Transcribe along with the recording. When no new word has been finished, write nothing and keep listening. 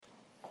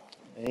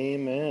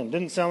Amen.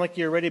 Didn't sound like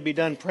you were ready to be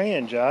done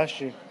praying,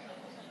 Josh.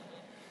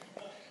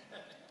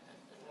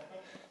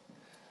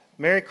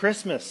 Merry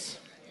Christmas.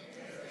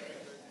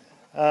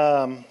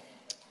 Man,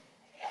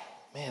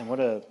 what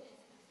a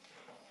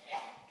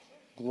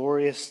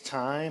glorious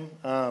time.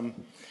 I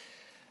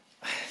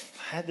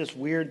had this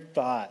weird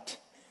thought.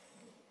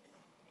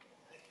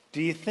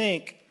 Do you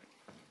think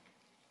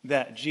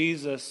that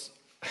Jesus,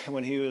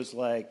 when he was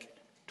like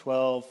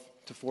 12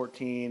 to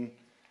 14,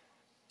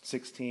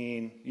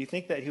 16, you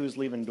think that he was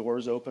leaving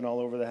doors open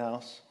all over the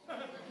house?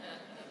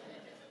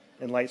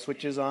 And light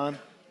switches on?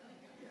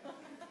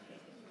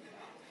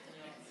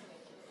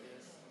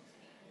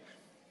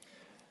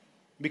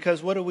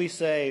 Because what do we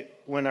say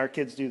when our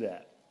kids do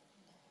that?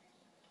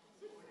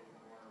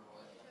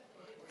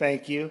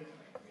 Thank you.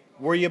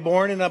 Were you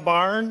born in a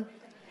barn?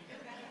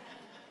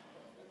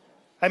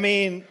 I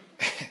mean,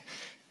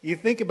 you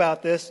think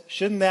about this,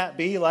 shouldn't that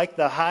be like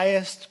the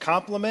highest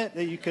compliment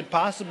that you could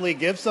possibly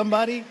give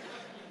somebody?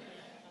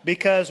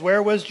 Because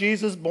where was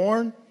Jesus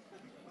born?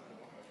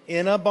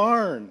 In a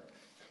barn.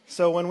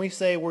 So when we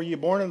say, were you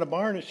born in a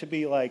barn, it should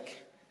be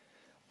like,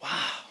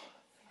 wow,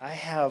 I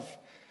have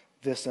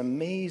this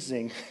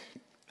amazing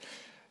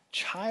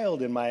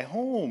child in my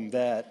home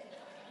that,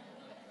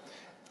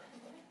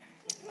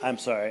 I'm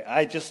sorry,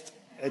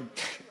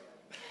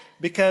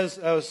 because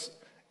I was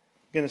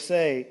going to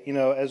say,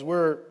 as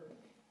we're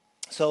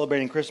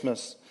celebrating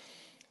Christmas,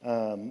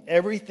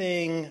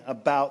 everything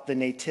about the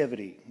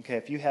nativity, okay,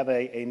 if you have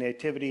a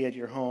nativity at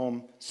your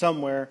home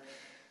somewhere,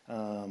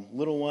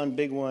 little one,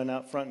 big one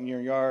out front in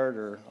your yard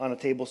or on a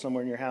table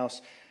somewhere in your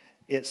house,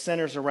 it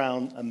centers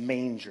around a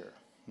manger.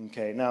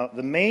 Okay, now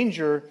the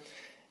manger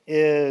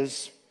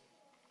is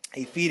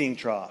a feeding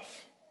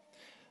trough.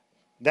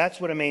 That's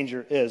what a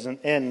manger is.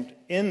 And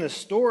in the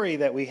story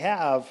that we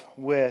have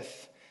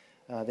with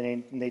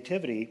the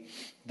nativity,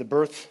 the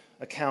birth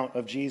account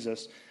of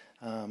Jesus,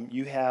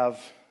 you have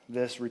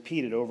this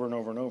repeated over and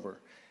over and over,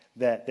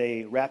 that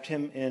they wrapped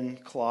him in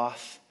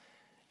cloth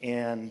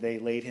and they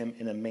laid him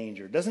in a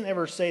manger. It doesn't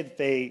ever say that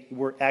they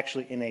were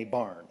actually in a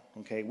barn.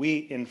 Okay,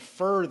 we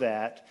infer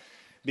that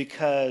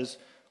because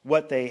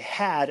what they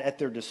had at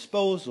their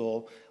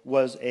disposal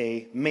was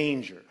a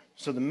manger.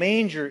 So the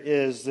manger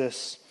is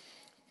this,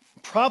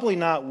 probably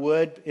not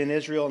wood in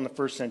Israel in the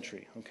first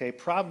century, okay?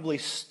 Probably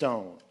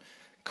stone,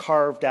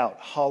 carved out,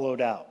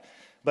 hollowed out.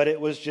 But it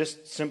was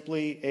just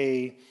simply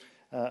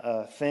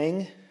a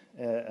thing,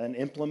 an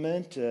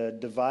implement, a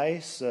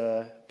device,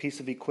 a piece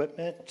of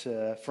equipment,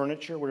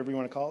 furniture, whatever you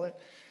want to call it,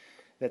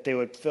 that they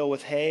would fill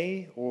with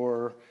hay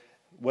or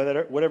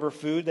whatever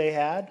food they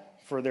had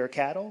for their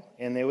cattle,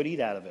 and they would eat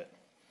out of it.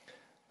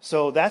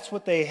 So that's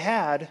what they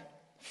had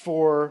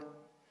for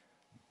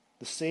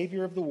the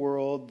Savior of the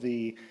world,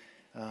 the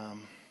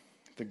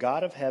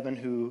God of heaven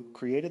who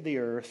created the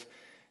earth,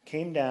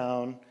 came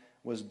down,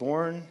 was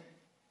born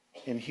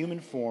in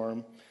human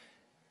form,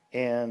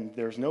 and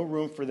there's no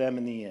room for them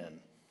in the inn.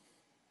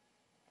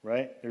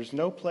 Right? There's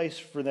no place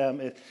for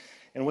them.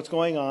 And what's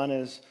going on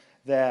is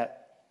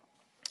that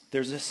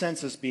there's a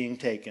census being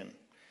taken.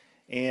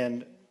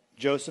 And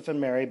Joseph and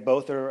Mary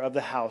both are of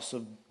the house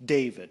of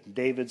David.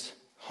 David's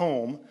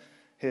home,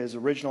 his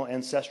original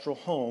ancestral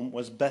home,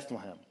 was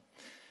Bethlehem.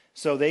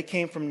 So they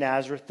came from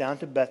Nazareth down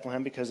to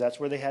Bethlehem because that's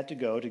where they had to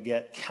go to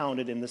get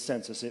counted in the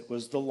census. It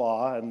was the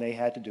law, and they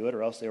had to do it,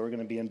 or else they were going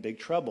to be in big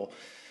trouble.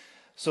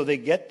 So they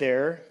get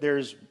there.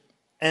 There's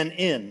an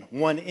inn,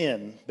 one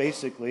inn,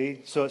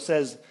 basically. So it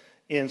says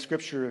in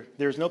Scripture,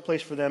 there's no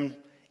place for them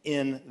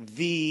in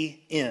the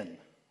inn.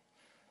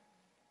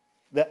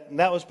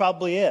 That was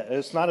probably it.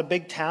 It's not a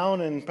big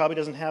town and probably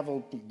doesn't have a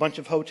bunch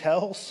of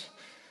hotels.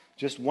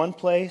 Just one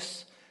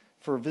place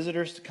for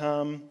visitors to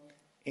come,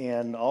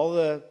 and all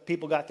the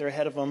people got there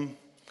ahead of them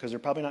because they're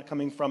probably not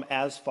coming from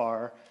as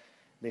far.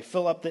 They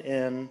fill up the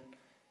inn,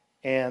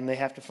 and they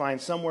have to find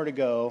somewhere to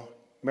go.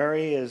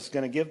 Mary is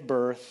going to give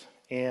birth,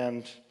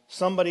 and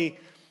somebody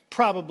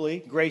probably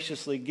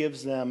graciously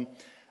gives them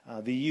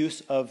the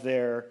use of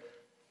their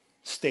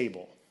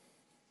stable.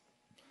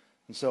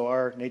 And so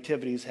our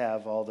nativities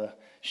have all the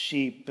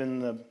sheep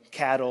and the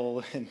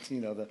cattle and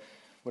the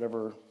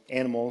whatever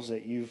animals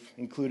that you've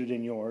included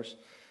in yours,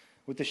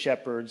 with the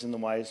shepherds and the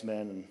wise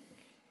men and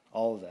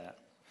all of that.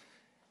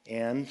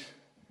 And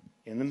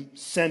in the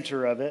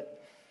center of it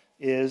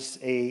is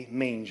a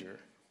manger.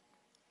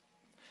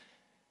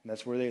 And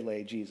that's where they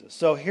lay Jesus.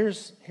 So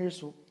here's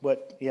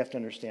what you have to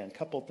understand. A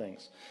couple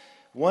things.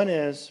 One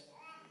is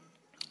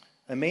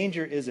a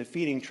manger is a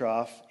feeding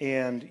trough,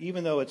 and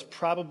even though it's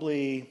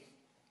probably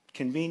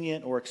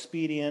convenient or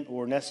expedient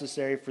or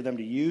necessary for them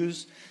to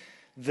use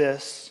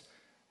this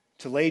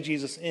to lay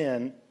Jesus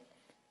in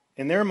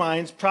their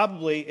minds,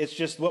 probably it's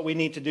just what we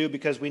need to do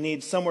because we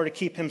need somewhere to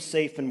keep him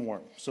safe and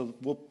warm. So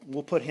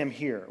we'll put him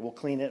here. We'll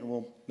clean it and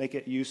we'll make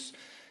it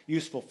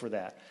useful for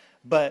that.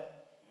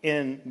 But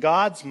in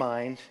God's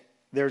mind,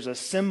 there's a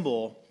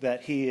symbol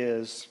that he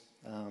is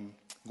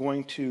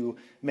going to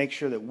make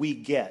sure that we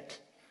get,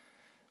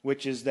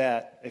 which is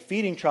that a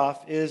feeding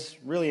trough is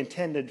really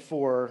intended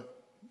for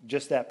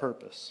just that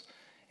purpose.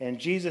 And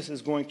Jesus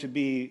is going to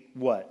be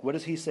what? What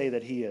does he say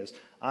that he is?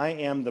 I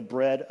am the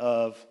bread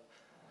of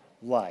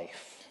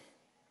life.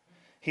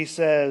 He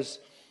says,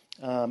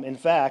 in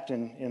fact,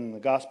 in the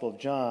Gospel of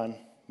John,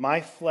 my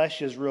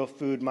flesh is real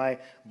food, my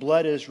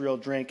blood is real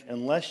drink.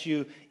 Unless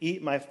you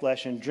eat my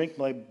flesh and drink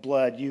my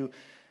blood, you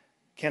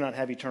cannot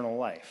have eternal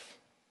life.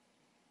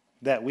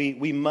 That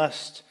we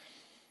must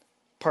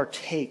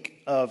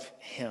partake of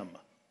him.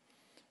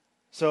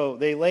 So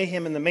they lay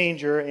him in the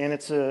manger, and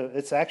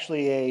it's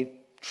actually a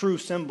true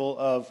symbol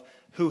of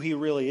who he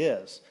really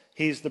is.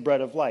 He's the bread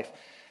of life.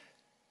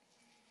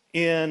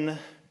 In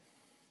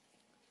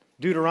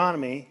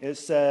Deuteronomy, it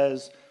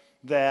says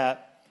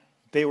that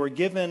they were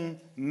given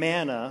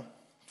manna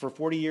for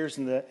 40 years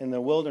in the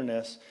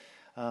wilderness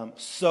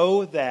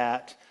so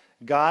that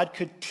God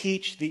could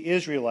teach the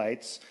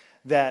Israelites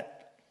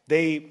that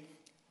they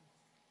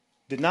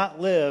did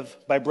not live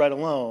by bread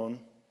alone,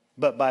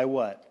 but by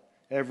what?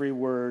 Every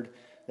word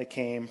that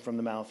came from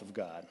the mouth of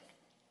God.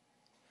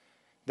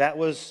 That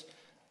was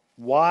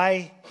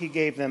why he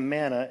gave them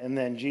manna, and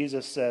then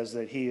Jesus says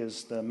that he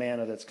is the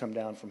manna that's come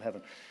down from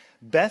heaven.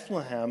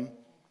 Bethlehem,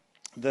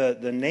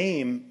 the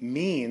name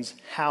means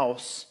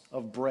house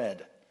of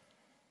bread.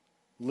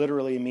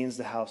 Literally means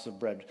the house of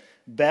bread.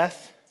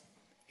 Beth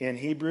in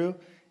Hebrew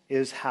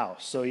is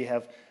house. So you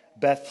have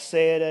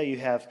Bethsaida, you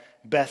have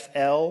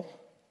Bethel.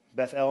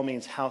 Bethel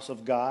means house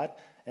of God.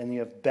 And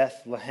you have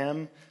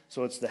Bethlehem,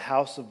 so it's the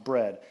house of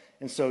bread.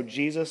 And so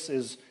Jesus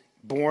is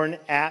born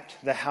at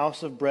the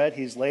house of bread.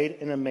 He's laid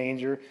in a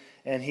manger,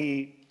 and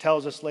he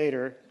tells us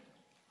later,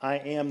 I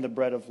am the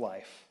bread of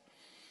life.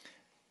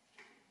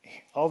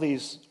 All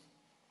these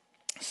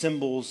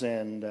symbols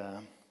and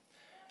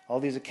all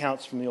these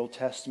accounts from the Old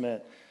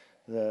Testament,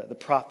 the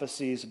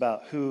prophecies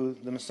about who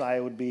the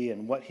Messiah would be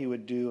and what he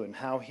would do and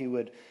how he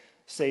would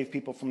save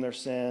people from their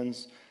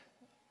sins,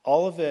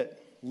 all of it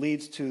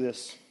leads to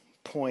this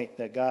point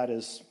that God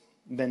has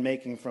been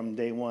making from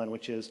day one,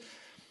 which is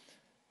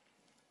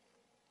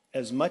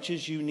as much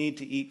as you need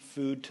to eat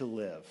food to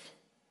live,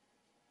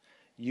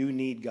 you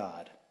need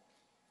God.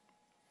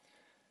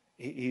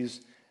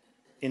 He's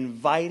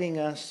inviting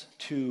us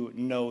to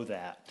know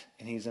that,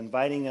 and he's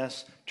inviting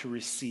us to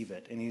receive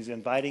it, and he's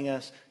inviting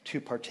us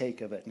to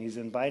partake of it, and he's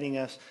inviting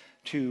us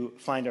to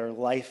find our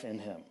life in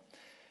him.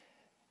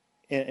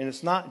 And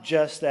it's not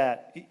just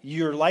that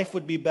your life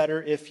would be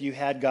better if you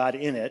had God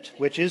in it,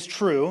 which is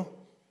true.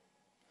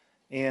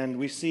 And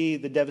we see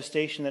the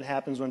devastation that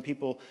happens when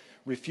people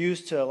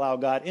refuse to allow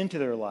God into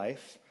their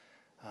life,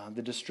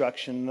 the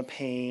destruction, the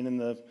pain,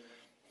 and the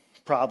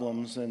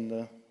problems,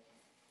 and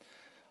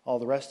all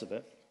the rest of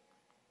it.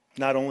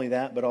 Not only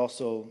that, but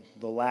also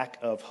the lack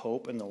of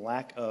hope and the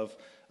lack of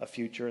a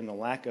future and the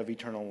lack of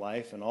eternal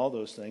life and all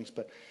those things.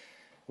 But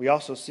we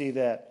also see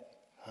that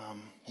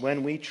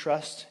when we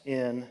trust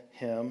in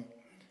him,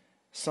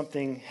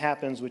 something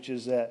happens, which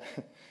is that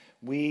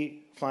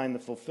we find the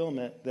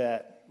fulfillment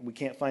that we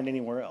can't find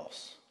anywhere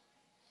else.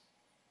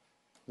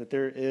 That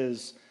there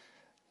is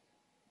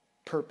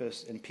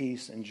purpose and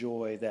peace and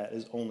joy that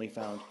is only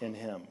found in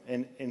him.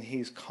 And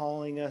he's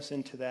calling us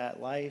into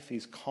that life.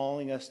 He's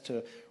calling us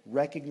to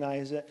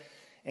recognize it.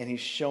 And he's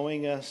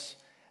showing us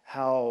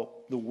how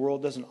the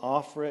world doesn't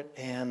offer it.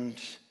 And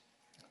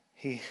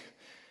he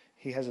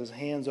has his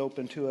hands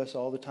open to us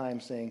all the time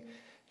saying,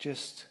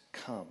 just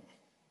come.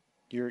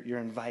 You're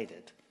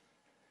invited.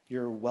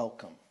 You're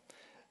welcome.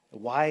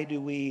 Why do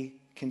we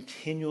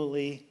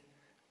continually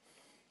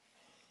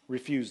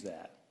refuse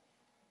that?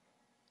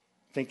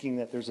 Thinking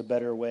that there's a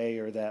better way,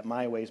 or that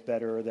my way's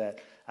better, or that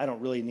I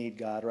don't really need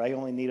God, or I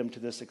only need him to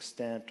this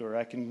extent, or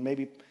I can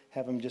maybe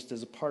have him just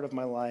as a part of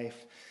my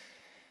life.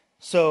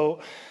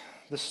 So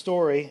the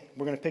story,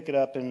 we're going to pick it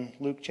up in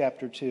Luke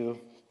chapter 2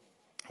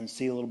 and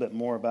see a little bit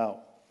more about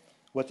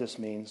what this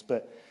means.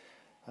 But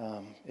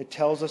it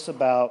tells us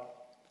about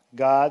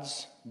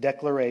God's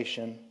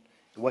declaration,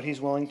 what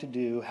he's willing to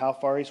do, how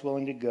far he's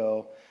willing to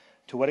go,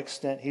 to what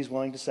extent he's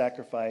willing to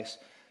sacrifice,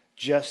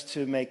 just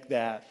to make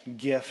that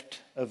gift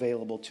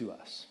available to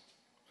us.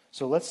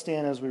 So let's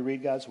stand as we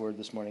read God's word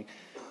this morning.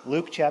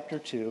 Luke chapter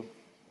 2.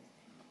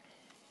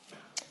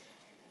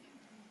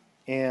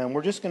 And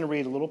we're just going to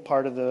read a little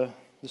part of the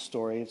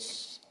story.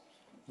 It's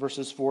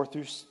verses 4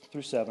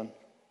 through 7.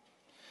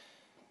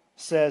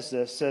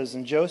 Says,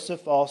 and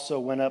Joseph also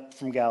went up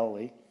from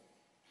Galilee,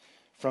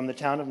 from the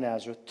town of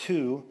Nazareth,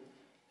 to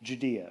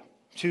Judea,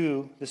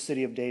 to the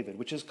city of David,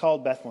 which is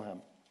called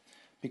Bethlehem,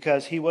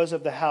 because he was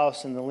of the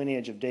house and the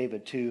lineage of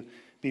David, to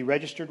be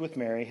registered with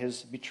Mary,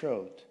 his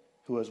betrothed,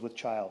 who was with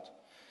child.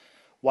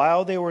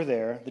 While they were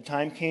there, the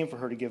time came for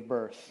her to give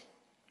birth.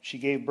 She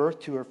gave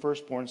birth to her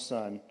firstborn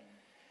son,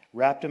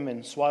 wrapped him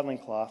in swaddling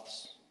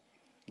cloths,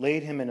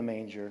 laid him in a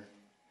manger,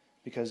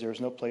 because there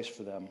was no place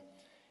for them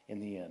in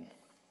the inn.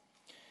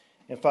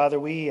 And Father,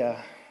 we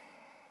are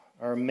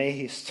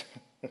amazed.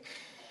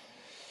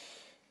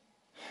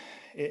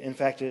 In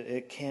fact,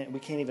 we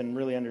can't even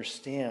really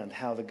understand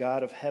how the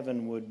God of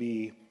heaven would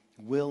be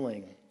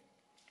willing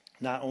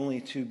not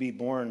only to be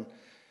born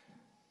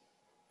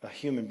a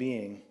human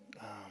being,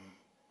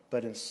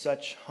 but in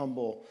such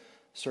humble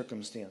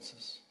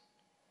circumstances.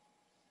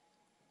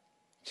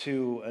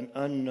 To an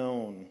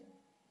unknown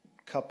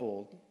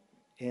couple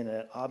in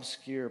an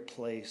obscure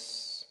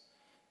place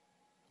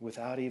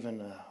without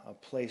even a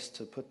place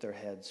to put their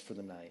heads for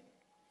the night.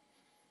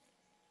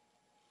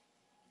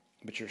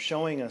 But you're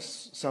showing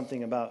us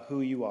something about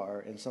who you are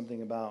and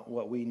something about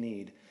what we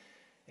need.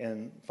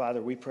 And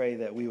Father, we pray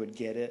that we would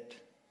get it,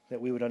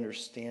 that we would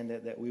understand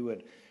it, that we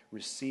would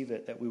receive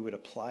it, that we would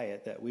apply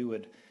it, that we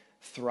would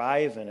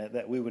thrive in it,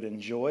 that we would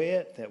enjoy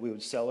it, that we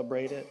would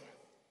celebrate it.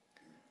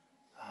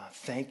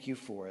 Thank you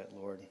for it,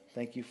 Lord.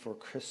 Thank you for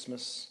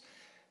Christmas.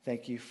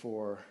 Thank you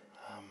for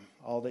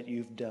all that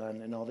you've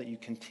done and all that you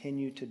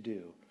continue to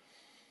do.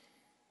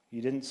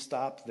 You didn't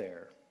stop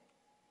there.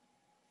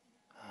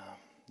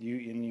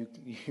 You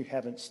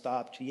haven't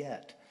stopped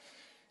yet,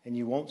 and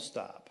you won't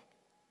stop.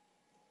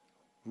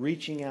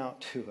 Reaching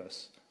out to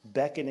us,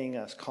 beckoning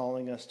us,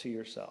 calling us to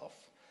yourself,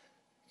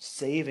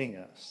 saving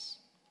us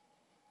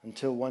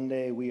until one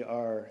day we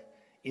are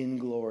in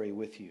glory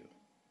with you,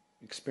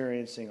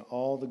 experiencing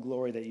all the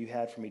glory that you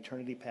had from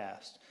eternity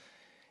past,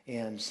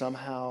 and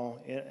somehow,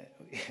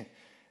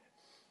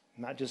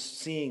 not just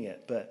seeing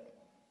it, but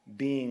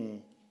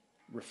being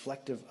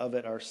reflective of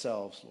it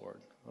ourselves, Lord.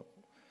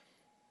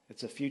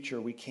 It's a future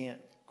we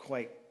can't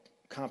quite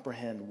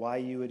comprehend why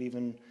you would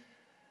even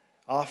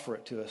offer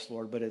it to us,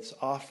 Lord, but it's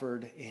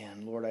offered,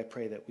 and Lord, I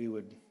pray that we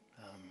would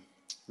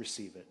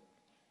receive it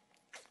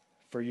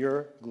for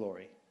your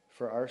glory,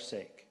 for our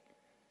sake,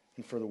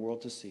 and for the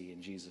world to see.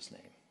 In Jesus'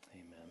 name,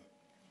 amen.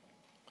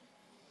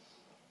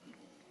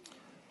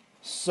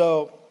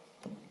 So,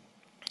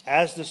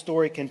 as the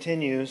story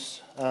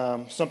continues,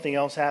 something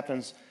else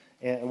happens,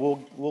 and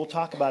we'll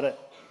talk about it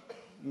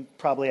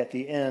probably at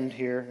the end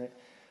here.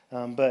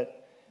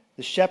 But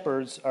the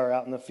shepherds are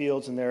out in the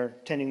fields and they're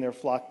tending their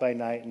flock by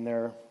night and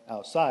they're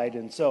outside.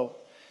 And so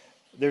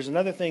there's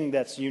another thing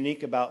that's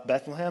unique about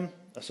Bethlehem.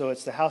 So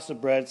it's the house of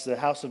bread. It's the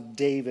house of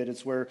David.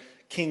 It's where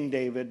King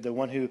David, the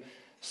one who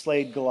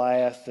slayed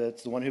Goliath,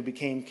 it's the one who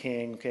became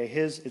king. Okay,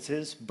 it's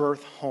his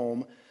birth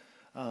home.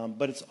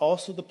 But it's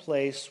also the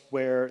place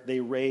where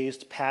they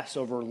raised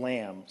Passover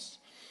lambs.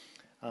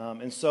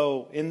 And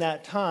so in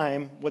that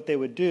time, what they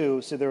would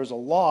do, so there was a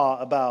law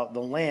about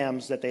the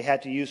lambs that they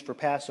had to use for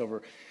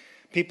Passover.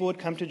 People would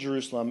come to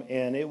Jerusalem,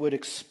 and it would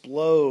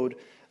explode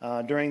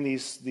during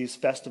these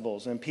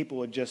festivals, and people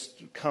would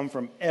just come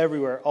from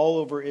everywhere, all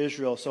over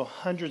Israel. So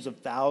hundreds of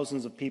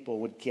thousands of people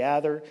would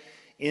gather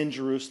in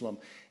Jerusalem.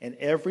 And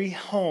every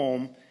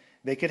home,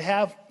 they could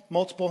have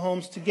multiple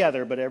homes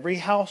together, but every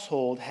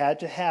household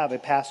had to have a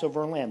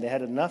Passover lamb. They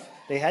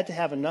had to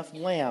have enough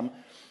lamb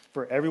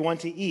for everyone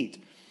to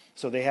eat.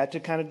 So they had to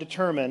kind of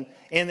determine,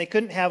 and they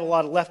couldn't have a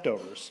lot of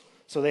leftovers.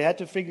 So they had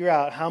to figure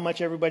out how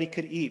much everybody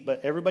could eat, but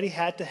everybody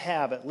had to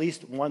have at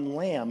least one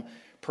lamb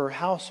per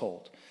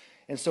household.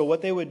 And so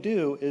what they would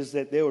do is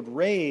that they would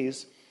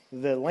raise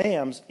the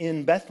lambs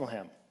in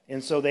Bethlehem.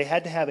 And so they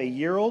had to have a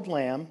year-old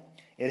lamb.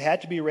 It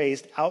had to be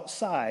raised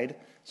outside,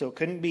 so it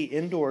couldn't be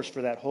indoors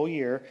for that whole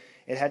year.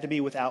 It had to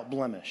be without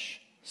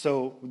blemish.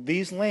 So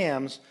these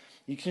lambs,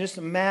 you can just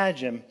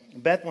imagine,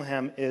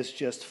 Bethlehem is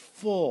just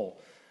full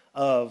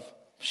of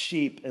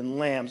sheep and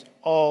lambs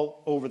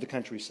all over the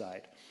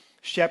countryside.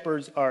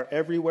 Shepherds are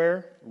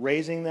everywhere,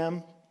 raising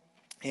them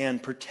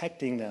and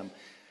protecting them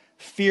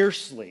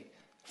fiercely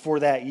for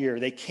that year.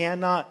 They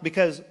cannot,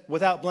 because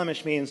without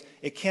blemish means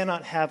it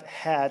cannot have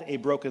had a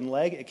broken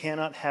leg, it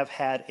cannot have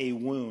had a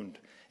wound,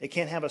 it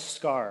can't have a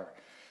scar.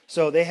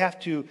 So they have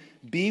to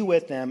be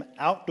with them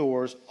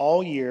outdoors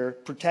all year,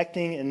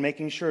 protecting and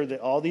making sure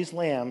that all these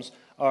lambs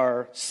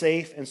are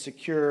safe and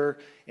secure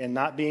and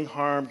not being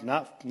harmed,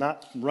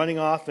 not running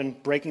off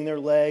and breaking their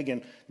leg,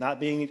 and not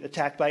being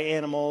attacked by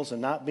animals,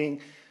 and not being,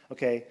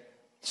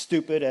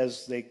 stupid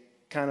as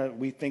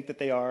we think that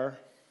they are.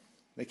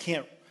 They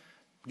can't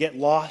get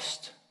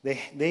lost.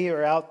 They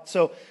are out.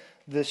 So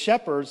the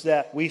shepherds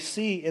that we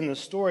see in the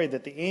story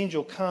that the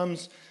angel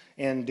comes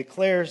and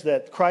declares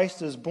that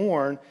Christ is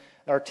born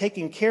are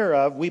taking care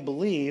of, we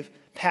believe,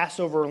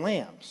 Passover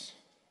lambs.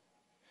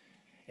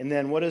 And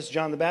then what does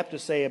John the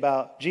Baptist say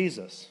about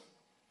Jesus?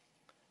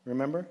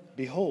 Remember?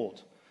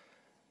 Behold,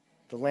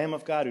 the Lamb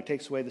of God who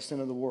takes away the sin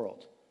of the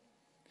world.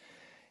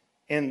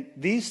 And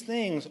these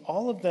things,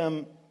 all of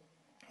them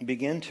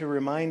begin to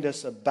remind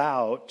us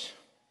about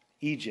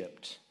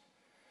Egypt.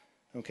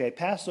 Okay,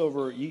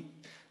 Passover,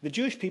 the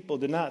Jewish people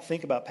did not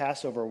think about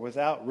Passover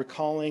without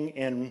recalling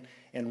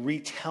and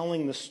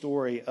retelling the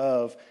story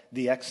of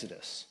the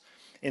Exodus.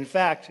 In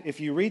fact, if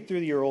you read through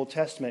your Old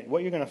Testament,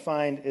 what you're going to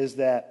find is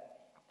that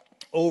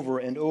over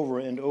and over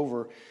and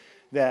over,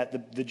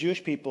 that the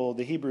Jewish people,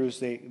 the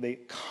Hebrews, they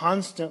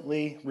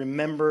constantly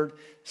remembered,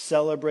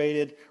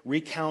 celebrated,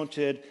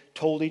 recounted,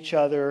 told each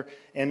other,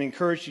 and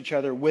encouraged each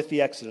other with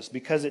the Exodus,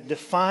 because it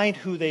defined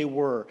who they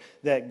were,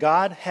 that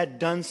God had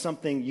done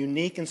something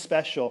unique and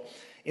special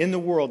in the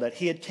world, that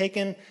he had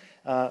taken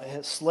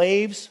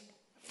slaves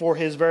for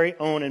his very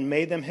own and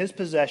made them his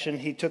possession.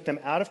 He took them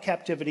out of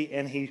captivity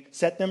and he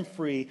set them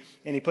free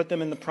and he put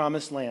them in the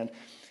promised land.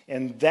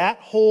 And that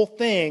whole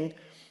thing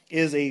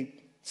is a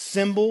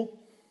symbol,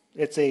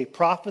 it's a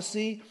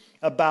prophecy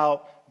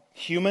about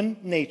human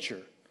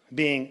nature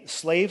being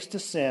slaves to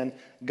sin,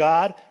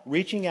 God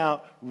reaching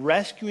out,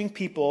 rescuing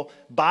people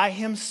by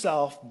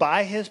himself,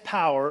 by his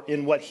power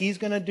in what he's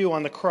going to do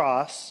on the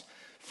cross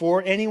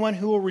for anyone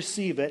who will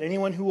receive it,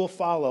 anyone who will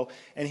follow,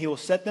 and he will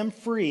set them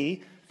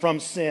free from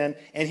sin,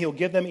 and he'll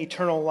give them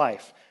eternal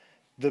life,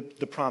 the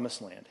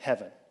promised land,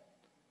 heaven.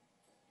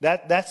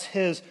 That's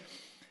his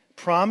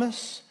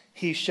promise.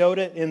 He showed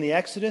it in the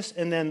Exodus,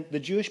 and then the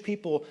Jewish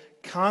people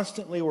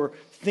constantly were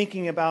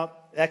thinking about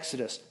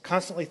Exodus,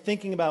 constantly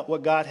thinking about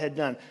what God had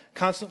done,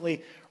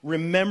 constantly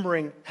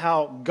remembering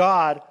how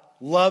God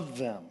loved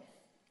them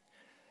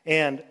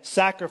and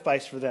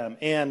sacrificed for them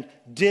and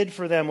did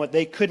for them what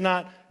they could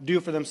not do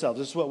for themselves.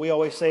 This is what we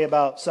always say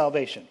about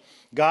salvation.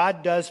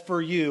 God does for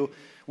you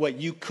what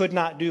you could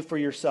not do for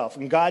yourself.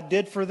 And God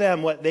did for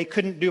them what they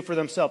couldn't do for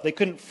themselves. They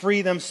couldn't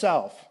free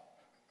themselves.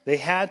 They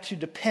had to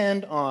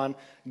depend on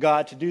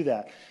God to do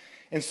that.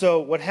 And so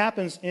what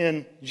happens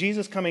in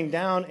Jesus coming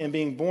down and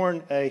being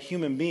born a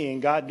human being,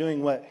 God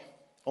doing what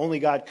only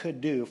God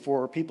could do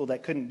for people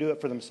that couldn't do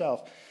it for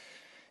themselves,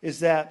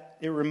 is that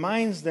it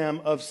reminds them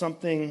of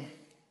something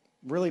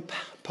really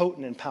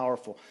potent and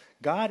powerful.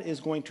 God is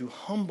going to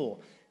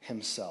humble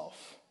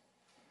himself,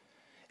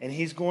 and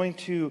he's going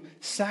to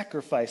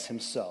sacrifice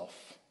himself.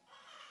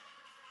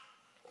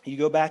 You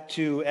go back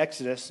to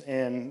Exodus,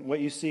 and what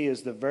you see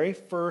is the very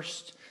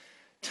first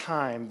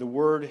time the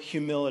word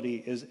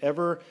humility is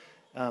ever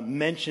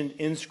mentioned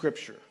in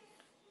Scripture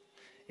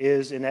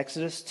is in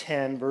Exodus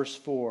 10, verse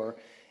 4,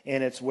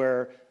 and it's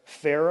where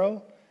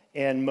Pharaoh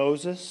and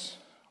Moses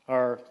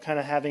are kind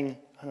of having,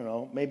 I don't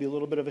know, maybe a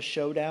little bit of a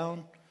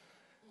showdown.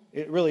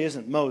 It really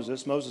isn't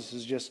Moses. Moses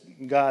is just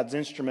God's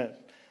instrument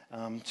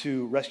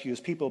to rescue his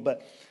people.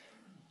 But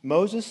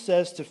Moses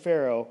says to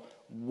Pharaoh,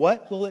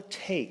 "What will it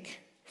take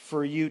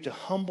for you to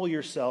humble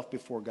yourself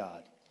before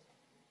God?"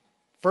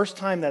 First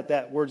time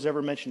that word's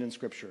ever mentioned in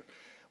Scripture.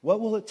 What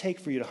will it take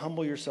for you to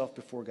humble yourself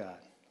before God?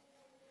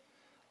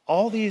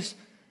 All these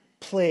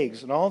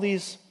plagues and all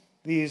these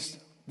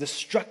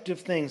destructive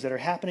things that are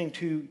happening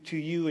to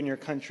you and your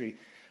country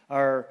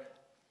are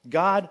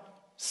God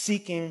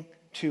seeking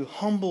to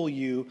humble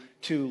you,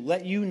 to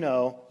let you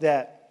know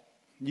that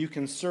you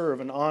can serve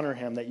and honor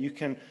him, that you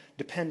can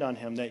depend on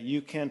him, that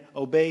you can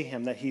obey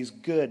him, that he's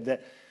good,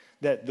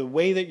 that the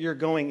way that you're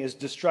going is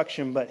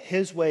destruction, but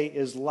his way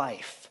is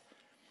life.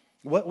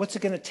 What's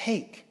it going to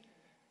take?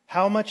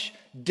 How much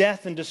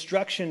death and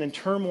destruction and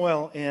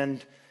turmoil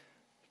and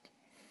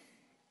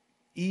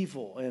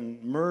evil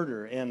and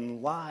murder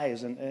and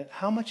lies and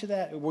how much of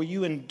that will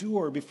you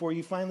endure before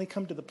you finally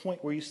come to the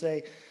point where you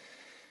say,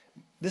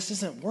 this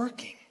isn't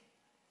working.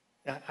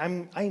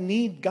 I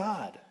need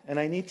God, and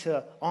I need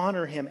to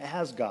honor him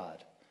as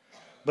God.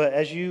 But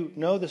as you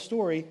know the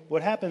story,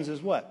 what happens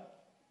is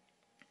what?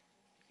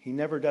 He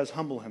never does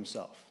humble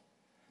himself.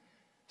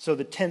 So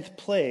the 10th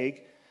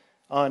plague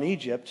on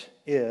Egypt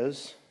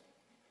is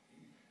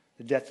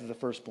the death of the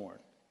firstborn.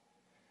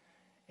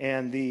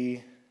 And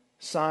the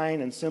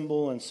sign and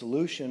symbol and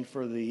solution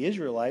for the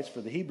Israelites, for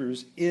the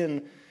Hebrews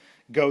in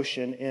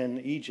Goshen in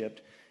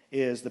Egypt,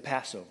 is the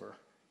Passover.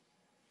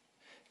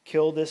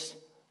 Kill this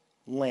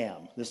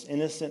lamb, this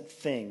innocent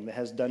thing that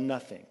has done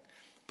nothing.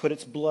 Put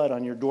its blood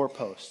on your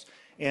doorposts,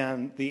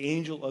 and the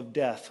angel of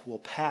death will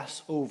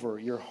pass over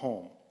your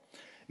home,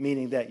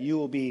 meaning that you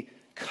will be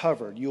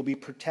covered, you'll be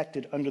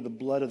protected under the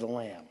blood of the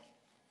lamb.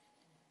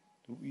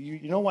 You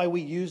know why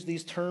we use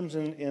these terms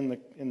in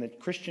the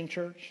Christian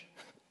church?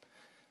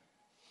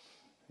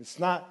 It's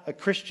not a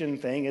Christian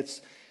thing.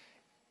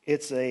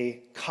 It's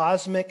a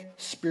cosmic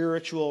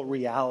spiritual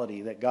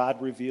reality that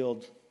God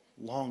revealed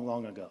long,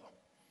 long ago.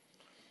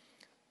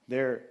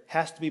 There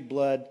has to be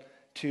blood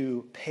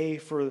to pay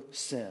for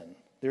sin.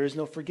 There is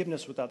no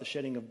forgiveness without the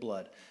shedding of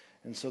blood.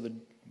 And so the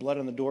blood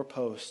on the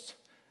doorpost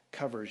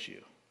covers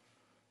you.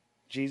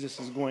 Jesus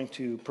is going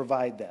to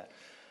provide that.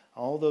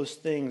 All those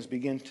things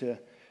begin to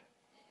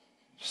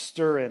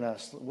stir in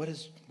us. What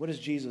is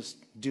Jesus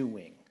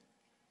doing?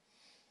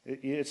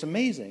 It's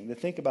amazing to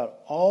think about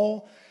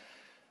all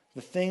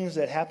the things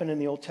that happened in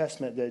the Old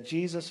Testament that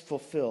Jesus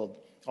fulfilled.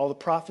 All the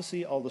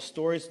prophecy, all the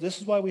stories.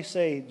 This is why we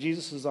say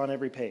Jesus is on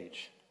every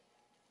page.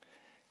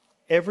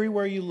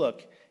 Everywhere you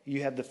look,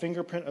 you have the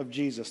fingerprint of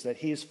Jesus, that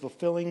he is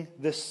fulfilling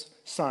this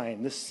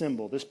sign, this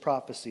symbol, this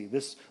prophecy,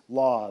 this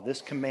law, this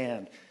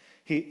command.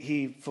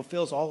 He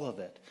fulfills all of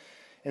it.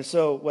 And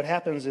so what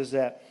happens is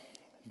that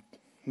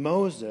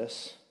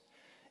Moses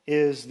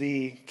is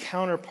the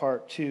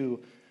counterpart to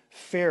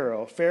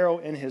Pharaoh. Pharaoh,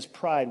 in his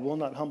pride, will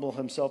not humble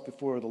himself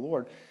before the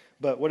Lord.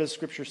 But what does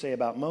Scripture say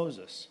about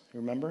Moses?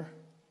 Remember?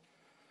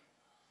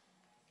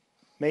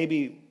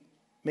 Maybe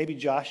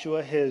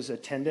Joshua, his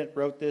attendant,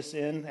 wrote this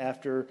in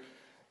after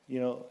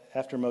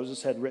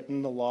Moses had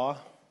written the law.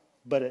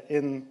 But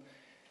in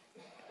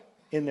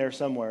there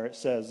somewhere it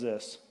says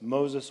this: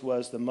 Moses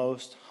was the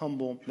most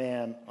humble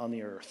man on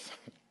the earth.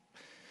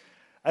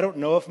 I don't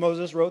know if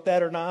Moses wrote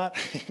that or not.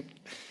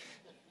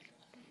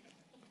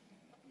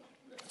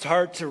 It's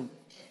hard to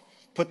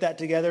put that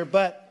together,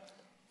 but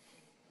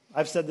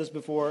I've said this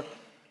before,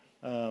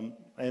 and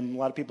a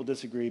lot of people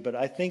disagree, but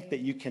I think that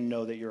you can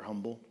know that you're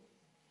humble.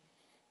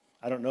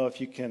 I don't know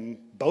if you can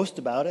boast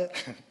about it,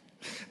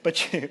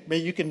 but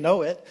you can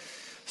know it.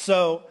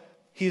 So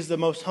he's the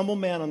most humble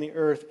man on the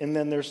earth, and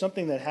then there's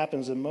something that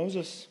happens, and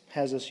Moses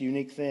has this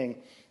unique thing.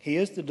 He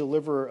is the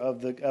deliverer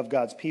of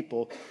God's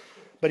people,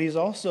 but he's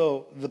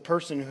also the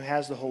person who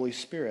has the Holy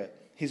Spirit.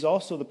 He's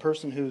also the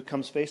person who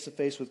comes face to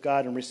face with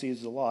God and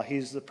receives the law.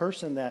 He's the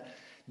person that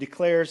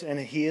declares, and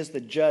he is the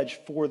judge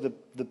for the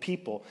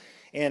people.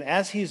 And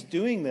as he's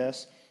doing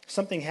this,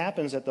 something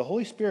happens that the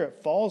Holy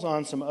Spirit falls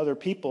on some other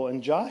people,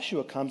 and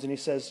Joshua comes and he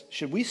says,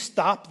 should we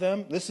stop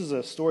them? This is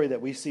a story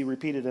that we see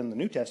repeated in the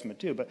New Testament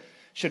too, but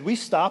should we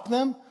stop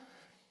them?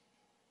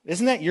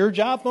 Isn't that your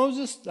job,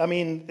 Moses? I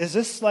mean, is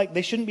this like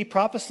they shouldn't be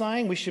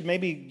prophesying? We should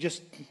maybe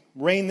just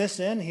rein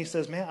this in? He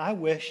says, man, I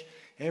wish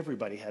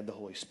everybody had the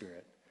Holy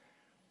Spirit.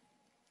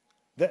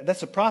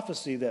 That's a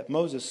prophecy that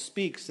Moses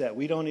speaks that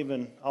we don't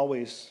even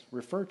always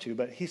refer to,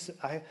 but he said,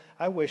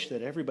 I wish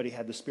that everybody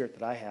had the Spirit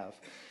that I have.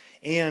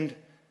 And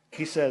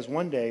he says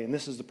one day, and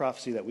this is the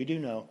prophecy that we do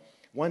know,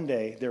 one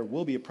day there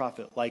will be a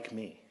prophet like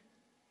me,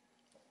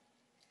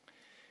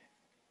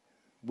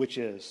 which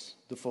is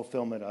the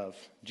fulfillment of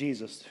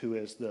Jesus, who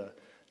is the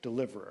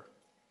deliverer.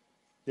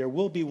 There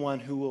will be one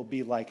who will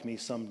be like me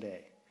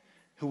someday,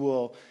 who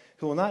will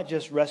not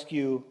just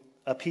rescue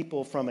a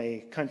people from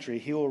a country,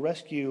 he will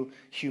rescue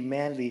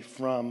humanity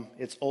from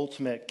its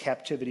ultimate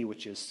captivity,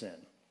 which is sin.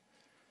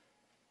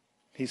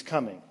 He's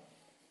coming.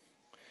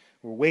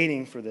 We're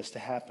waiting for this to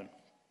happen.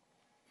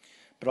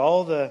 But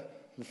all the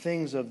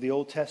things of the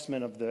Old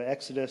Testament, of the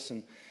Exodus,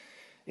 and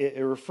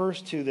it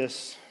refers to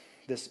this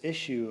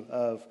issue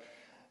of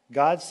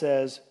God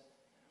says,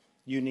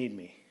 you need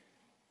me.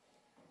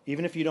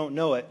 Even if you don't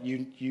know it,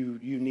 you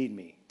need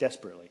me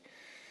desperately.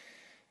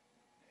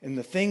 And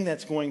the thing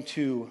that's going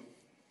to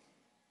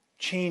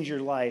change your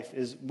life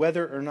is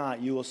whether or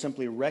not you will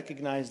simply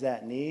recognize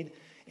that need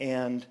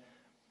and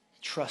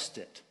trust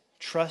it.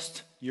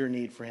 Trust your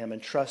need for him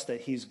and trust that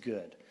he's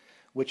good,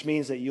 which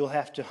means that you'll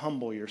have to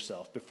humble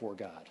yourself before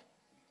God.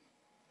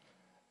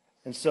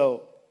 And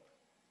so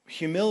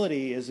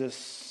humility is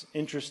this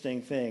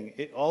interesting thing.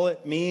 All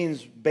it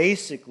means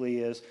basically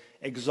is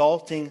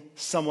exalting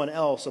someone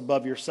else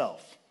above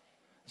yourself.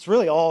 It's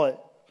really all it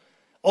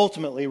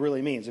ultimately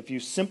really means. If you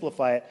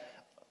simplify it,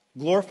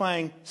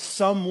 glorifying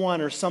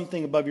someone or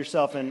something above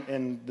yourself,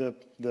 and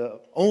the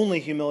only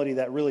humility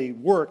that really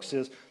works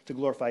is to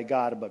glorify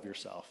God above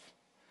yourself.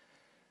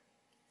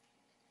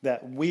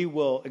 That we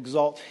will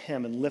exalt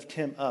him and lift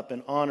him up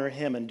and honor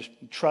him and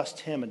trust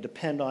him and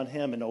depend on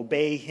him and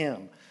obey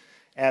him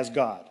as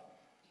God.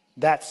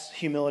 That's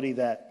humility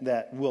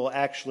that will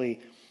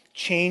actually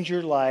change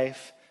your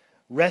life,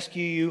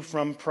 rescue you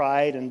from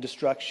pride and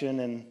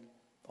destruction and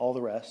all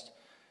the rest,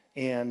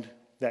 and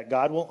that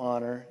God will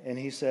honor. And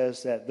he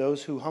says that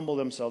those who humble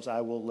themselves, I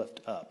will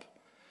lift up.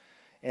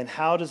 And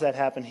how does that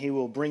happen? He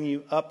will bring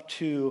you up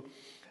to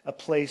a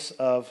place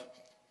of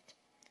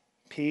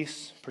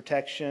peace,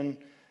 protection,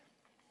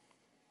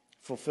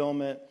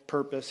 fulfillment,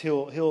 purpose.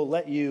 He'll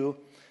let you,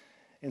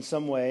 in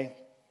some way,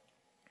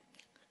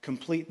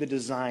 complete the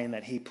design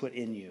that he put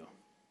in you.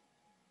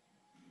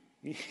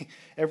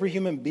 Every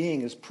human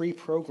being is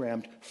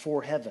pre-programmed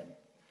for heaven.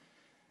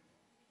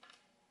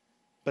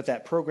 But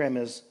that program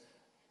is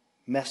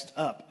messed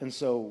up. And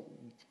so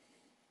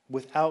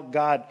without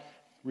God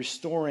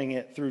restoring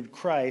it through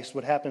Christ,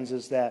 what happens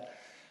is that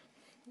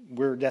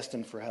we're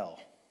destined for hell.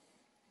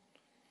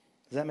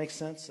 Does that make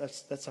sense?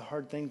 That's a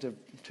hard thing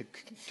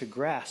to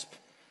grasp.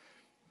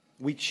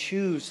 We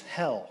choose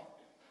hell.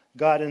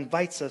 God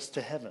invites us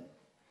to heaven.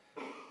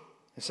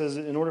 It says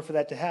in order for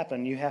that to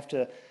happen, you have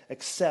to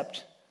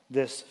accept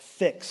this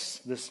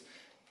fix. This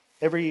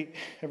every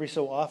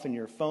so often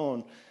your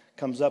phone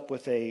comes up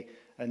with a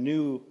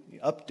new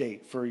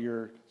update for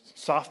your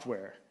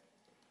software.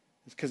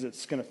 It's because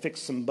it's going to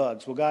fix some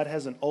bugs. Well, God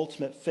has an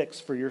ultimate fix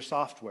for your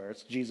software.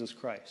 It's Jesus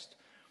Christ,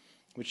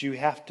 which you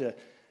have to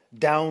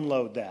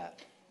download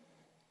that.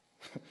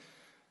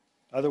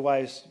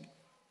 Otherwise,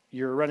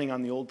 you're running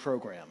on the old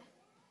program.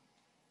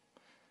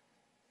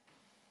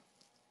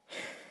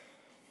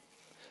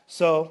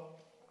 So,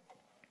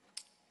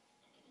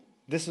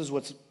 this is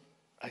what's...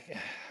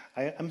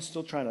 I'm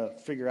still trying to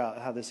figure out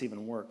how this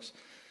even works.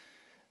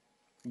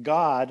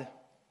 God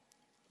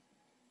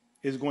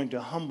is going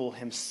to humble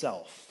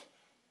himself.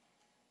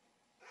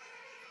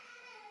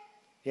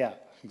 Yeah,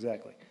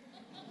 exactly.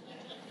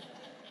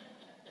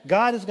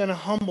 God is going to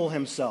humble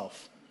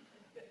himself.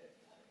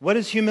 What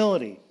is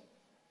humility?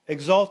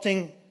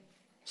 Exalting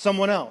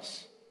someone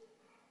else.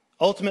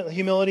 Ultimate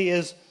humility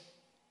is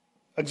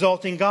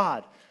exalting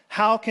God.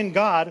 How can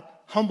God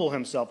humble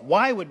himself?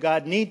 Why would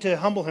God need to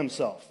humble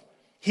himself?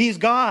 He's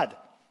God.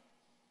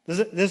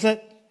 Does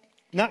it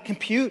not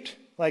compute?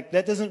 Like,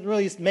 that doesn't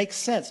really make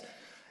sense.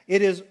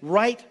 It is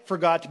right for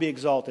God to be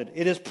exalted.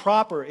 It is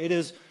proper. It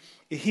is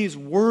He's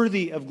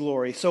worthy of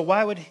glory. So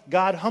why would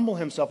God humble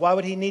himself? Why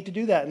would he need to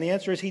do that? And the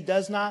answer is he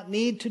does not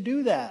need to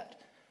do that.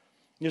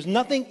 There's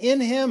nothing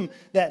in him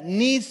that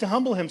needs to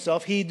humble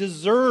himself. He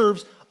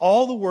deserves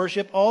all the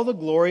worship, all the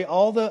glory,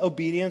 all the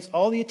obedience,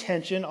 all the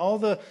attention, all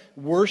the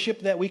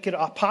worship that we could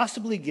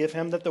possibly give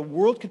him, that the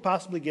world could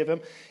possibly give him.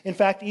 In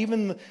fact,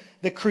 even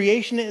the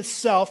creation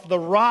itself, the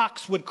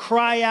rocks would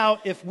cry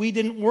out if we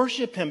didn't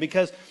worship him,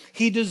 because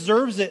he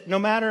deserves it no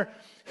matter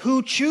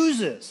who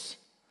chooses.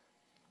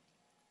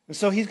 And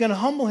so he's going to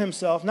humble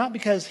himself, not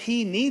because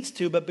he needs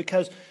to, but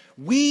because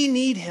we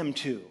need him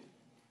to.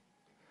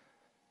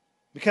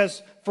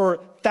 Because for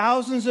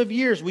thousands of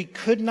years, we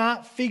could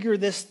not figure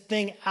this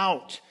thing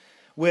out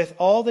with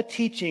all the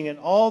teaching and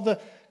all the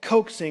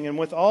coaxing and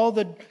with all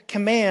the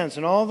commands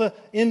and all the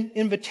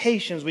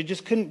invitations. We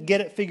just couldn't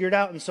get it figured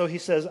out. And so he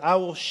says, I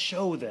will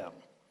show them.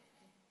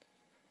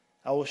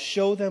 I will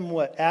show them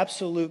what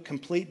absolute,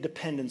 complete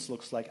dependence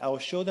looks like. I will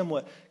show them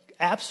what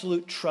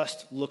absolute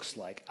trust looks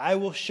like. I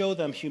will show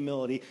them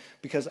humility,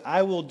 because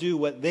I will do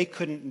what they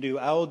couldn't do.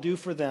 I will do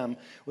for them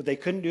what they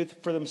couldn't do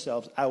for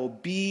themselves. I will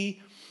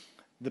be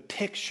the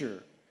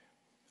picture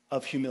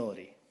of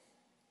humility.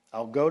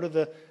 I'll go to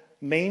the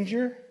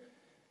manger,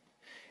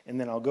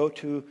 and then I'll go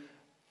to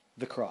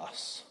the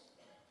cross.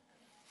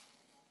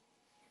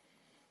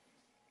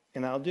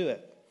 And I'll do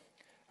it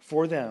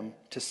for them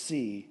to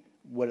see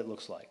what it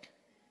looks like.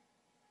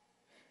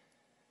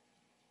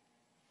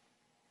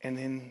 And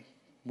then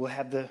we'll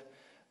have the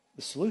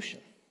solution.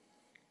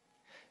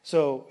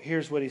 So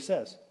here's what he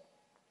says.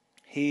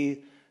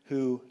 He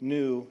who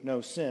knew no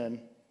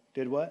sin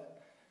did what?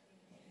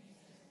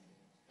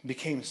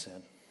 Became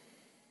sin,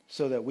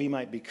 so that we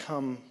might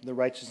become the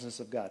righteousness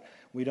of God.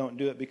 We don't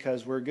do it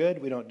because we're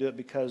good. We don't do it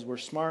because we're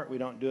smart. We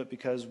don't do it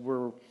because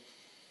we're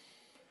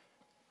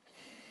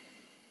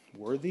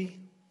worthy.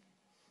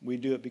 We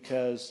do it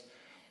because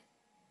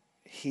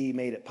he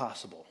made it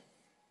possible.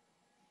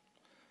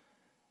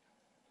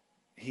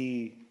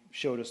 He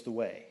showed us the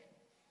way.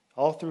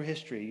 All through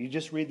history. You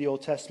just read the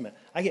Old Testament.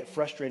 I get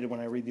frustrated when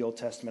I read the Old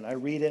Testament. I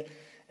read it,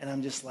 and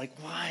I'm just like,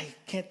 why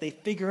can't they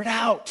figure it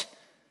out?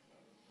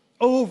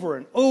 Over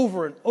and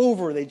over and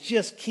over, they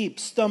just keep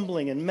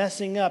stumbling and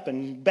messing up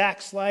and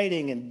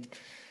backsliding and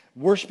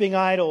worshiping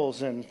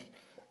idols and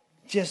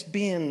just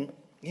being,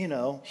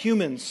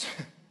 humans.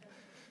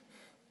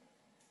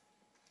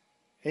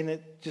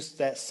 And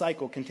that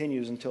cycle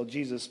continues until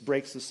Jesus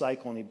breaks the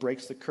cycle and he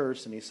breaks the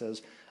curse and he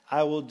says,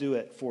 I will do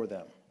it for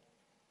them.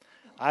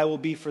 I will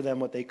be for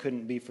them what they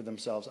couldn't be for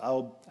themselves.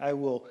 I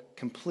will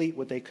complete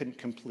what they couldn't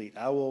complete.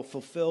 I will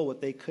fulfill what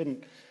they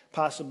couldn't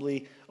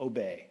possibly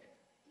obey.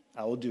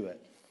 I will do it.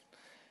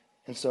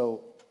 And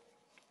so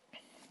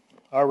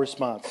our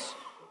response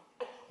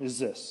is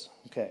this.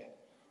 Okay,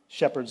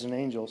 shepherds and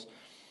angels.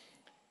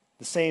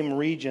 The same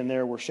region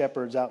there were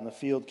shepherds out in the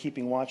field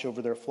keeping watch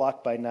over their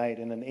flock by night,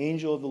 and an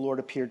angel of the Lord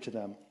appeared to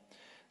them.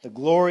 The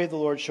glory of the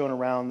Lord shone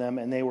around them,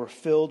 and they were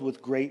filled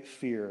with great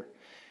fear.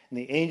 And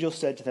the angel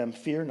said to them,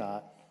 Fear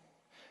not,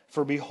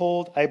 for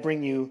behold, I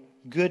bring you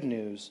good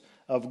news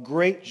of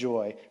great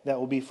joy that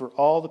will be for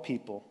all the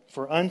people.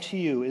 For unto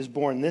you is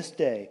born this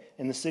day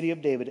in the city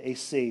of David a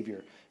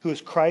Savior, who is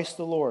Christ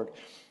the Lord.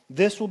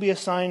 This will be a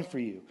sign for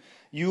you.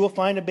 You will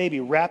find a baby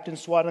wrapped in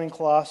swaddling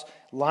cloths,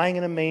 lying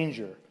in a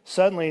manger.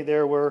 Suddenly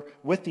there were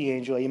with the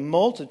angel a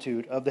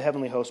multitude of the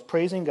heavenly host,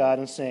 praising God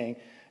and saying,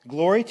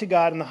 Glory to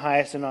God in the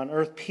highest, and on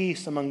earth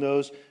peace among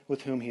those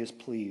with whom he is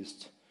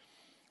pleased.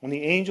 When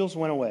the angels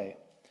went away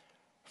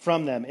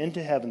from them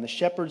into heaven, the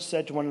shepherds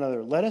said to one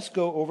another, Let us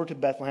go over to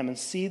Bethlehem and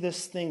see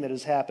this thing that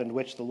has happened,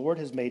 which the Lord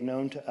has made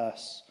known to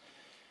us.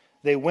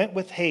 They went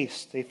with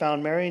haste. They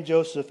found Mary and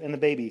Joseph and the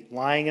baby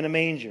lying in a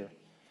manger.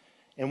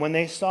 And when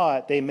they saw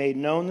it, they made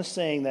known the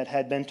saying that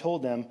had been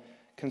told them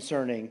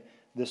concerning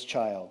this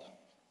child.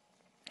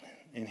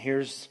 And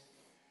here's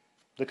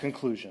the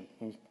conclusion.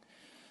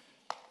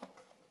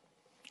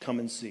 Come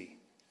and see.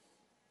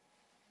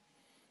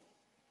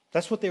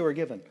 That's what they were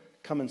given.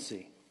 Come and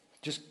see.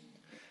 Just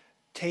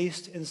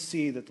taste and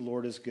see that the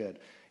Lord is good.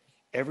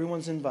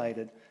 Everyone's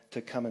invited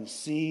to come and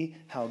see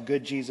how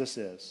good Jesus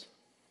is.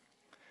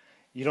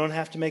 You don't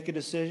have to make a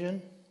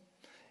decision.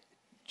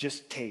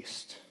 Just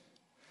taste.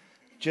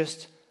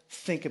 Just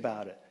think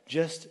about it.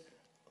 Just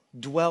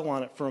dwell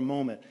on it for a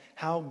moment.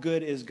 How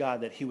good is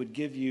God that he would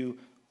give you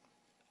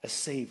a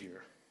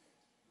Savior?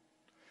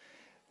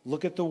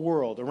 Look at the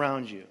world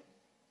around you.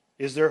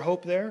 Is there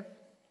hope there?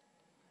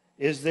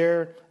 Is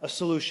there a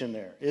solution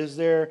there? Is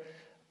there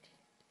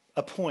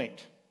a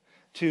point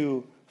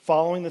to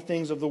following the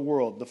things of the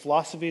world, the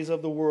philosophies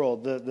of the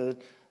world, the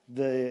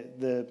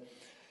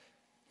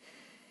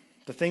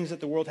things that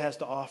the world has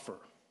to offer?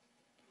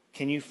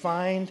 Can you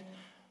find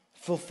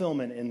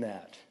fulfillment in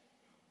that?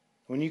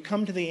 When you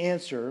come to the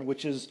answer,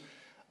 which is,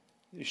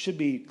 it should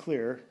be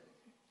clear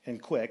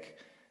and quick,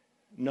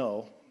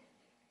 no,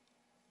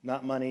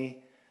 not money,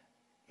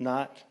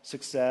 not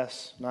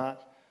success,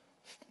 not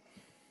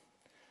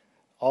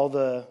all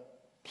the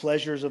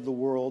pleasures of the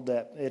world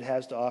that it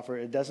has to offer.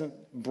 It doesn't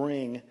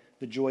bring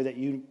the joy that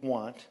you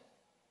want.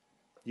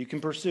 You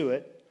can pursue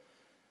it.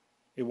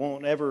 It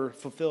won't ever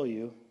fulfill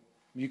you.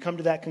 You come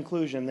to that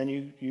conclusion,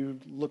 then you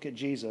look at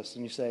Jesus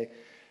and you say,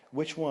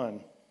 which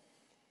one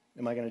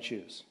am I going to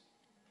choose?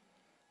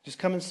 Just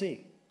come and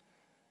see.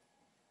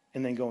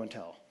 And then go and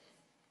tell.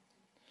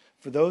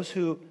 For those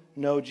who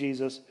know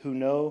Jesus, who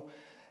know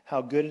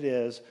how good it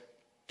is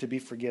to be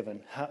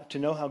forgiven, to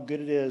know how good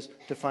it is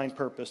to find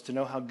purpose, to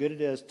know how good it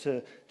is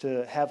to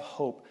have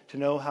hope, to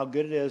know how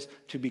good it is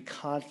to be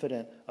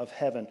confident of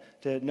heaven,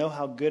 to know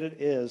how good it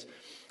is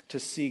to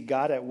see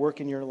God at work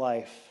in your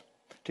life,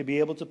 to be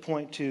able to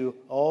point to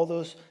all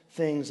those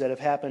things that have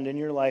happened in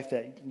your life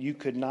that you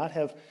could not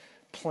have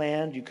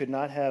planned, you could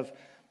not have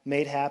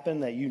made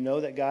happen, that you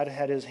know that God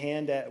had his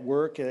hand at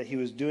work, that he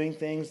was doing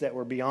things that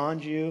were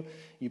beyond you.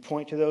 You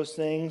point to those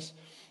things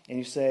and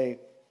you say,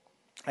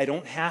 I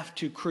don't have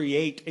to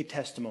create a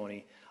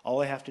testimony.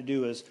 All I have to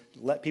do is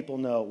let people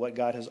know what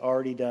God has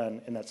already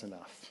done, and that's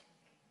enough.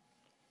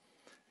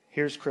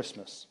 Here's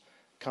Christmas.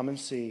 Come and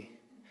see,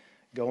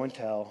 go and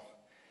tell,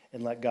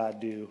 and let God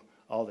do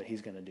all that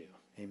he's going to do.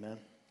 Amen.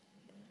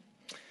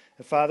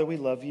 And Father, we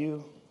love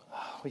you.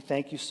 We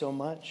thank you so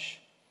much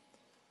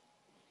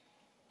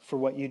for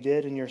what you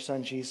did in your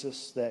Son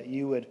Jesus, that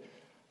you would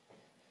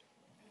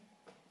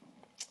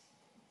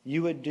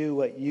do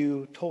what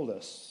you told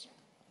us.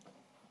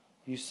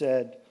 You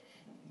said,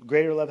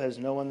 greater love has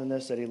no one than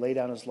this, that he laid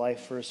down his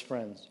life for his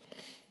friends.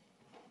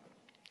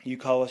 You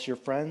call us your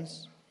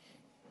friends.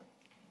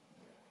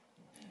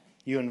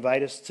 You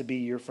invite us to be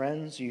your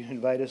friends. You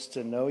invite us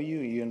to know you.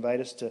 You invite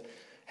us to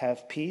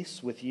have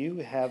peace with you,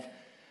 have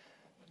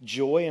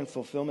joy and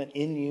fulfillment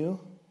in you.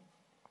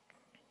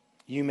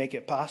 You make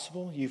it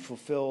possible. You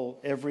fulfill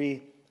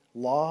every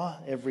law,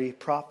 every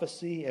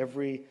prophecy,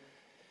 every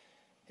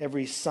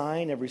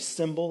sign, every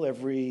symbol,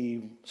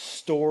 every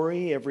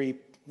story, every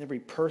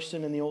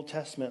person in the Old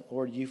Testament.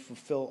 Lord, you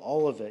fulfill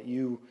all of it.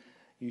 You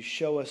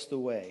show us the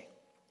way.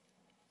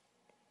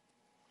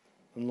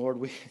 And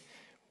Lord,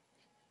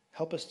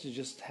 help us to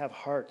just have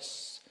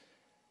hearts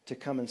to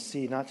come and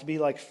see, not to be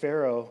like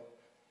Pharaoh.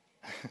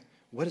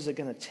 What is it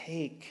going to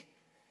take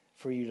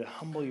for you to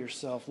humble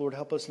yourself? Lord,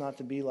 help us not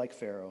to be like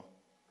Pharaoh.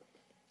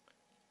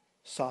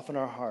 Soften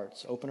our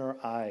hearts, open our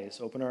eyes,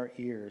 open our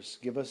ears.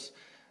 Give us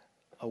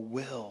a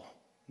will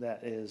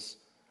that is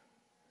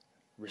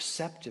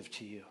receptive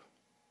to you.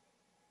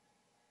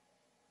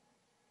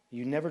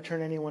 You never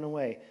turn anyone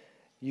away.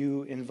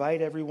 You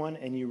invite everyone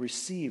and you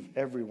receive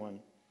everyone.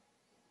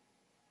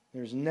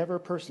 There's never a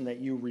person that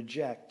you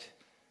reject.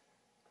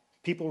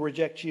 People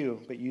reject you,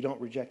 but you don't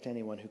reject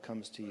anyone who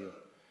comes to you.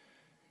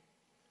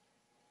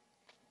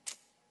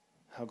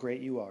 How great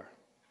you are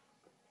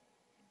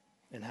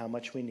and how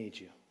much we need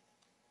you.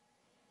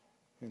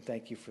 And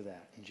thank you for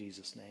that. In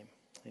Jesus' name,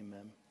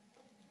 amen.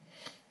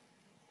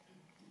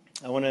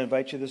 I want to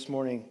invite you this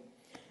morning,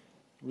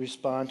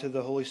 respond to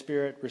the Holy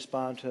Spirit,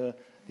 respond to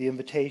the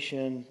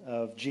invitation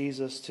of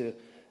Jesus to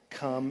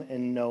come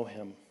and know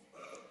him.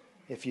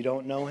 If you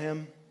don't know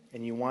him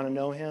and you want to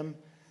know him,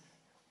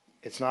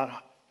 it's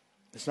not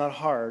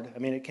hard. I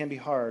mean, it can be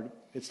hard.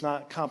 It's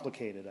not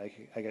complicated,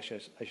 I guess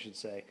I should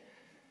say.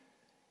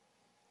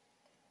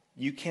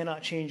 You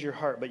cannot change your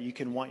heart, but you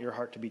can want your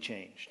heart to be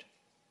changed.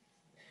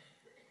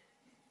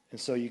 And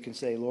so you can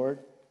say, Lord,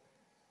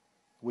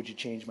 would you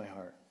change my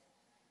heart?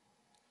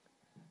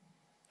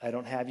 I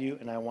don't have you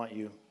and I want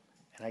you.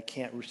 And I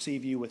can't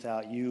receive you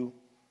without you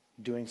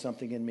doing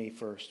something in me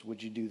first.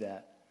 Would you do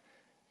that?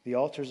 The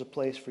altar is a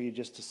place for you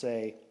just to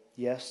say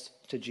yes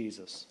to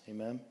Jesus.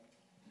 Amen?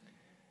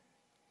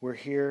 We're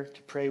here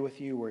to pray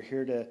with you. We're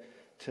here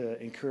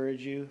to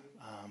encourage you.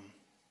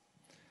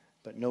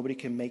 But nobody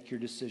can make your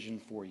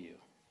decision for you.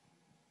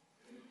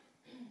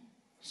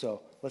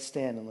 So let's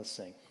stand and let's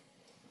sing.